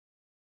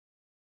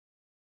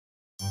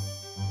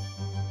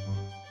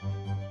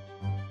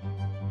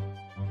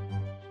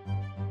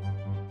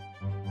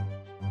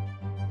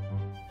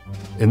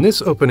In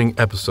this opening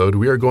episode,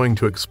 we are going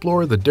to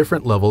explore the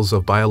different levels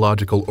of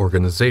biological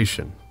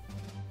organization.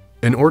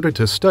 In order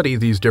to study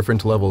these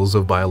different levels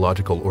of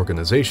biological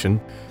organization,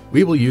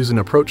 we will use an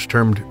approach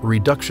termed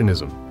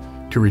reductionism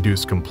to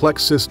reduce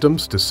complex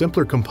systems to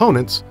simpler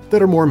components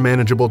that are more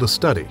manageable to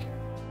study.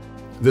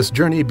 This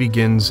journey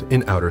begins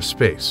in outer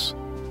space.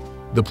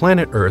 The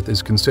planet Earth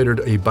is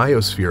considered a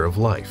biosphere of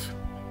life.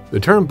 The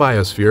term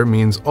biosphere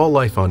means all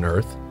life on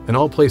Earth and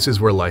all places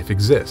where life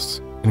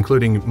exists,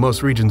 including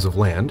most regions of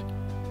land,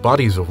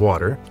 bodies of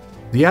water,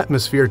 the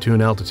atmosphere to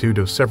an altitude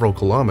of several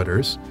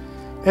kilometers,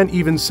 and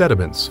even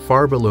sediments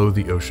far below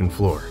the ocean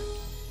floor.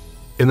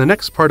 In the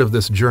next part of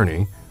this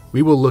journey,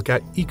 we will look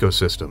at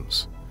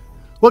ecosystems.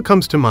 What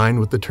comes to mind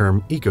with the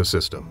term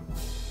ecosystem?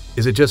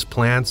 Is it just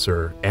plants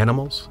or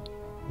animals?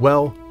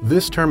 Well,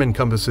 this term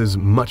encompasses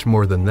much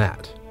more than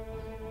that.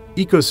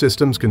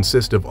 Ecosystems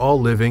consist of all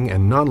living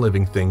and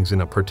non-living things in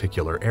a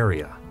particular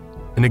area.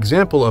 An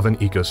example of an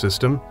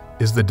ecosystem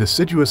is the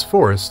deciduous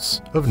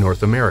forests of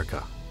North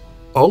America.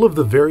 All of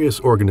the various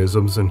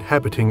organisms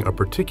inhabiting a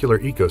particular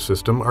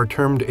ecosystem are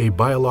termed a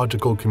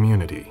biological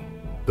community.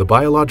 The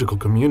biological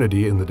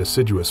community in the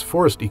deciduous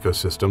forest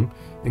ecosystem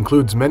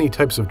includes many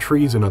types of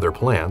trees and other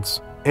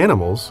plants,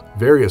 animals,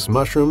 various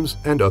mushrooms,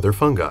 and other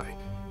fungi.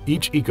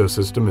 Each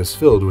ecosystem is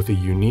filled with a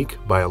unique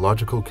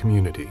biological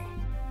community.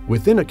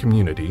 Within a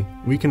community,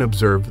 we can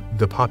observe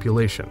the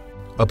population.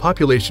 A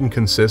population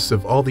consists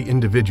of all the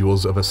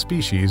individuals of a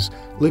species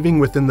living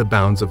within the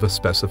bounds of a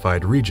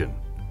specified region.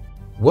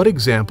 What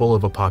example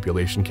of a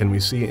population can we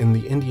see in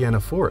the Indiana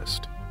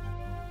forest?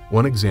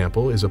 One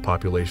example is a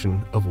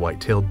population of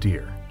white-tailed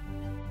deer.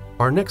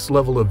 Our next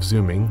level of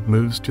zooming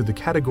moves to the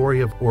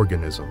category of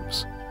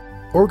organisms.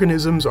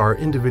 Organisms are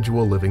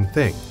individual living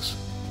things.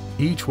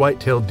 Each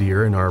white-tailed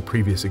deer in our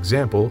previous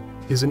example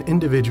is an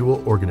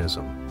individual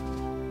organism.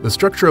 The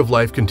structure of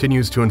life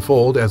continues to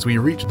unfold as we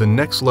reach the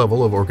next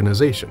level of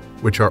organization,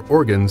 which are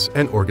organs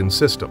and organ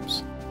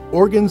systems.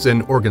 Organs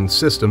and organ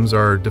systems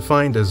are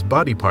defined as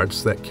body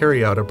parts that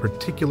carry out a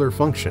particular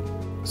function.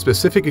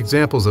 Specific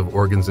examples of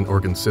organs and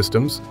organ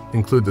systems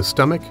include the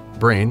stomach,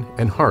 brain,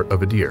 and heart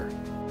of a deer.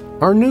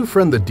 Our new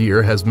friend the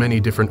deer has many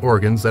different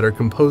organs that are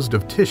composed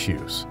of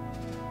tissues.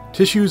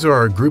 Tissues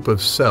are a group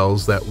of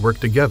cells that work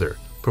together,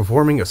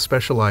 performing a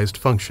specialized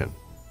function.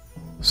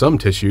 Some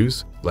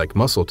tissues, like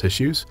muscle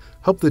tissues,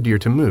 help the deer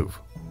to move,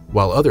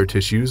 while other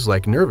tissues,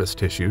 like nervous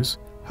tissues,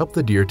 help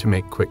the deer to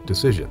make quick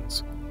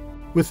decisions.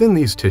 Within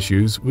these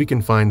tissues, we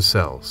can find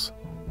cells.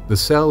 The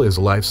cell is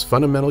life's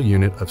fundamental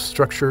unit of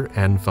structure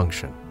and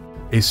function.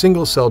 A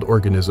single-celled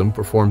organism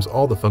performs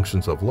all the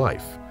functions of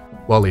life,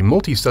 while a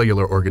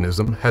multicellular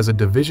organism has a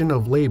division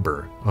of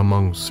labor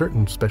among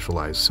certain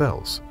specialized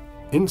cells.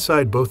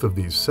 Inside both of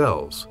these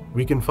cells,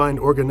 we can find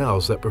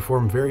organelles that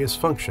perform various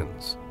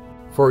functions.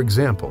 For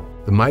example,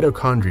 the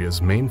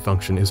mitochondria's main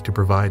function is to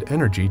provide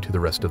energy to the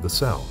rest of the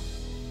cell.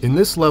 In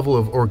this level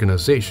of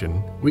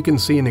organization, we can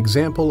see an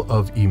example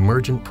of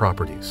emergent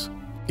properties.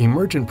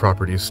 Emergent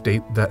properties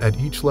state that at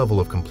each level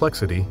of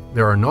complexity,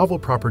 there are novel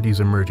properties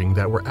emerging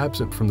that were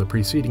absent from the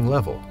preceding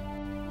level.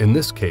 In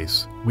this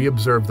case, we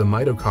observe the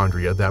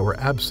mitochondria that were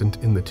absent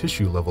in the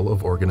tissue level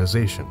of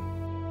organization.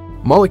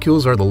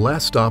 Molecules are the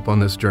last stop on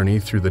this journey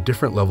through the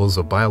different levels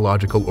of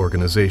biological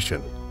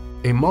organization.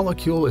 A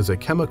molecule is a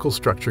chemical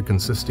structure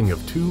consisting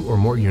of two or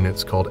more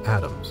units called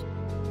atoms.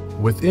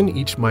 Within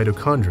each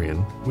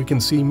mitochondrion, we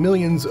can see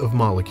millions of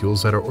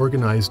molecules that are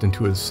organized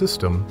into a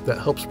system that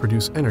helps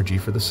produce energy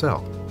for the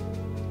cell.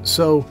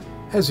 So,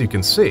 as you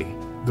can see,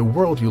 the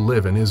world you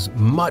live in is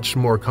much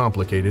more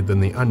complicated than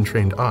the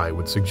untrained eye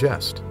would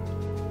suggest.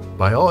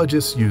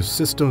 Biologists use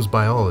systems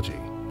biology,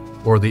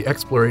 or the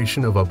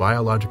exploration of a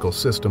biological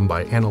system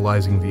by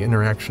analyzing the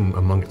interaction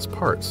among its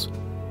parts,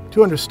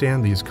 to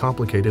understand these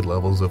complicated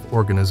levels of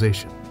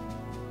organization.